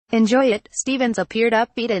Enjoy it. Stevens appeared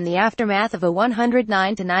upbeat in the aftermath of a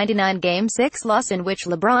 109-99 Game 6 loss in which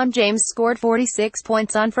LeBron James scored 46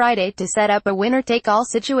 points on Friday to set up a winner-take-all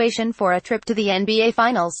situation for a trip to the NBA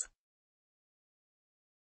Finals.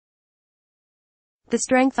 The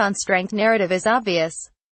strength-on-strength narrative is obvious.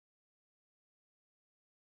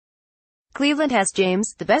 Cleveland has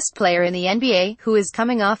James, the best player in the NBA, who is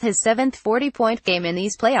coming off his 7th 40-point game in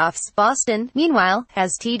these playoffs. Boston, meanwhile,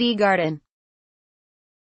 has TD Garden.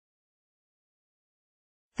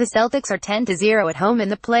 The Celtics are 10-0 at home in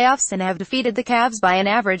the playoffs and have defeated the Cavs by an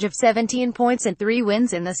average of 17 points and 3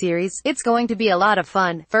 wins in the series. It's going to be a lot of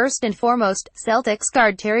fun. First and foremost, Celtics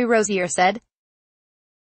guard Terry Rozier said.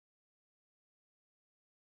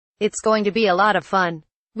 It's going to be a lot of fun.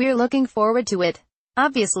 We're looking forward to it.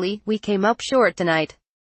 Obviously, we came up short tonight.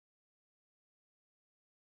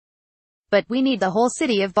 But we need the whole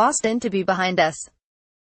city of Boston to be behind us.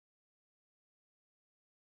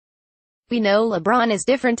 We know LeBron is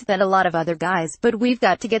different than a lot of other guys, but we've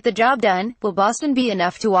got to get the job done. Will Boston be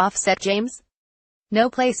enough to offset James? No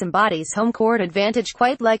place embodies home court advantage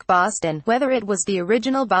quite like Boston, whether it was the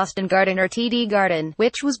original Boston Garden or TD Garden,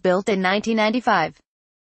 which was built in 1995.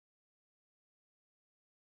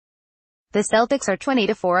 The Celtics are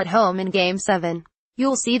 20-4 at home in Game 7.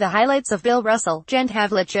 You'll see the highlights of Bill Russell, Gent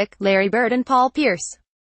Havlicek, Larry Bird and Paul Pierce.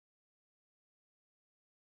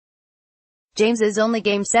 James's only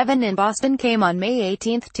Game 7 in Boston came on May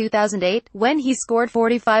 18, 2008, when he scored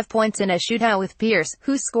 45 points in a shootout with Pierce,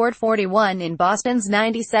 who scored 41 in Boston's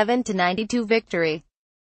 97-92 victory.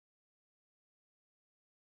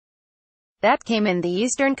 That came in the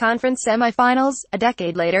Eastern Conference semifinals. A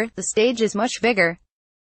decade later, the stage is much bigger.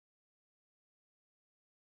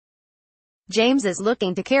 James is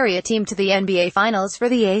looking to carry a team to the NBA Finals for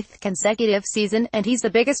the 8th consecutive season, and he's the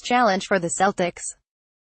biggest challenge for the Celtics.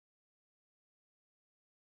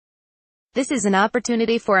 This is an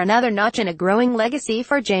opportunity for another notch in a growing legacy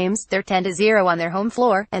for James. They're 10-0 on their home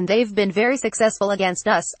floor, and they've been very successful against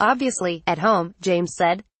us, obviously, at home, James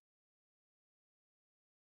said.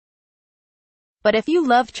 But if you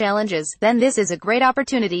love challenges, then this is a great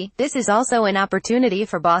opportunity. This is also an opportunity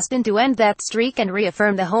for Boston to end that streak and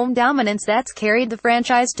reaffirm the home dominance that's carried the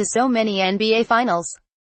franchise to so many NBA Finals.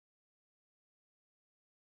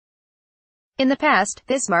 In the past,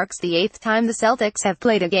 this marks the 8th time the Celtics have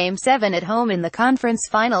played a Game 7 at home in the conference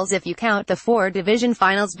finals if you count the 4 division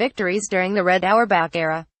finals victories during the Red Auerbach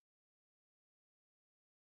era.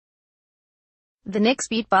 The Knicks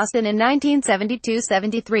beat Boston in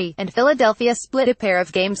 1972-73, and Philadelphia split a pair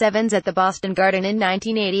of Game 7s at the Boston Garden in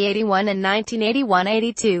 1980-81 and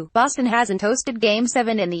 1981-82. Boston hasn't hosted Game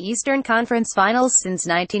 7 in the Eastern Conference Finals since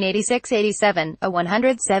 1986-87, a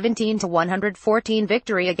 117-114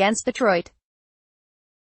 victory against Detroit.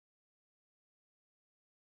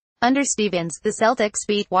 Under Stevens, the Celtics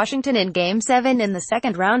beat Washington in Game 7 in the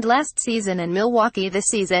second round last season, and Milwaukee this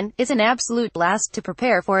season. It's an absolute blast to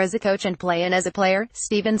prepare for as a coach and play in as a player,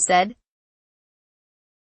 Stevens said.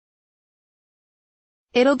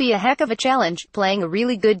 It'll be a heck of a challenge, playing a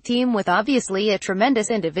really good team with obviously a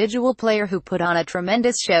tremendous individual player who put on a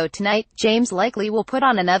tremendous show tonight. James likely will put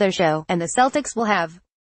on another show, and the Celtics will have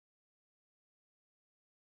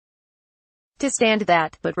to stand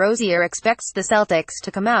that, but Rozier expects the Celtics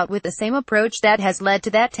to come out with the same approach that has led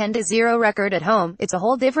to that 10-0 record at home. It's a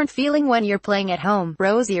whole different feeling when you're playing at home,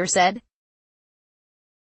 Rozier said.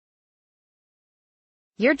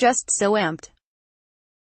 You're just so amped.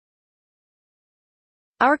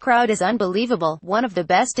 Our crowd is unbelievable, one of the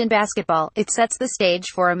best in basketball. It sets the stage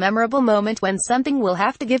for a memorable moment when something will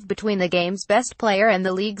have to give between the game's best player and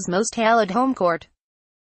the league's most hallowed home court.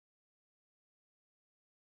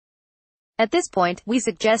 At this point, we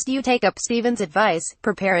suggest you take up Stevens' advice,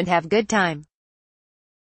 prepare and have good time.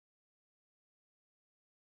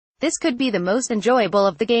 This could be the most enjoyable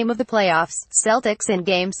of the game of the playoffs. Celtics in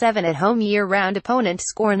Game 7 at home, year-round opponent,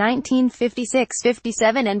 score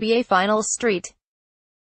 1956-57 NBA Finals Street.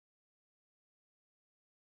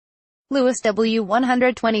 Lewis W.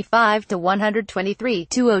 125-123,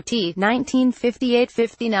 2OT,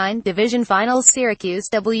 1958-59, Division Finals, Syracuse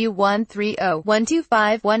W.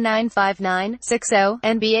 130-125-1959, 60,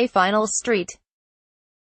 NBA Finals Street.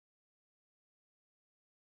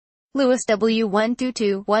 Lewis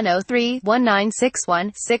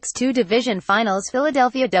W122-103-1961-62 Division Finals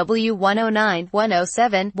Philadelphia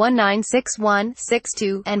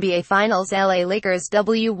W109-107-1961-62 NBA Finals LA Lakers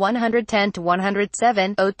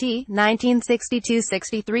W110-107 OT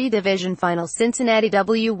 1962-63 Division Finals Cincinnati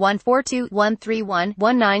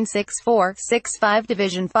W142-131-1964-65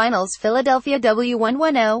 Division Finals Philadelphia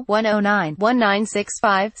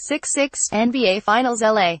W110-109-1965-66 NBA Finals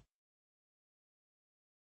LA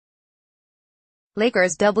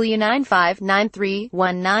Lakers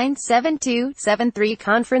W95-93-1972-73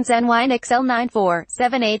 Conference NY Knicks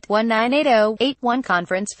L94-78-1980-81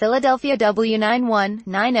 Conference Philadelphia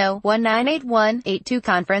W91-90-1981-82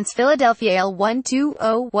 Conference Philadelphia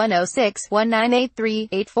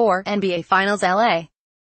L120-106-1983-84 NBA Finals LA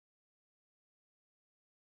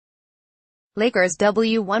Lakers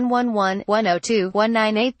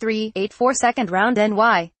W111-102-1983-84 Second Round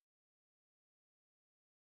NY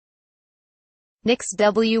Knicks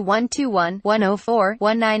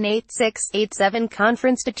W121-104-1986-87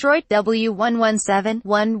 Conference Detroit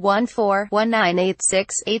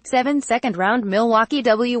W117-114-1986-87 Second Round Milwaukee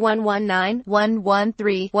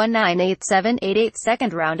W119-113-1987-88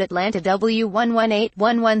 Second Round Atlanta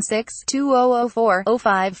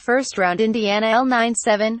W118-116-2004-05 First Round Indiana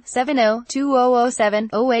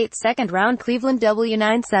L97-70-2007-08 Second Round Cleveland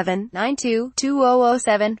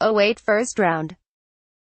W97-92-2007-08 First Round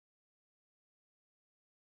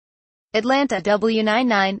Atlanta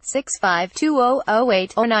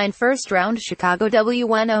W99-65-2008-09 First Round Chicago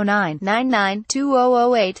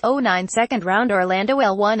W109-99-2008-09 Second Round Orlando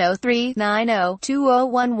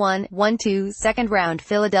L103-90-2011-12 Second Round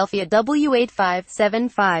Philadelphia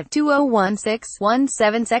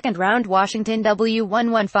W85-75-2016-17 Second Round Washington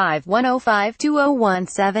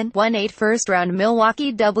W115-105-2017-18 First Round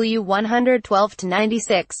Milwaukee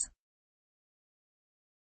W112-96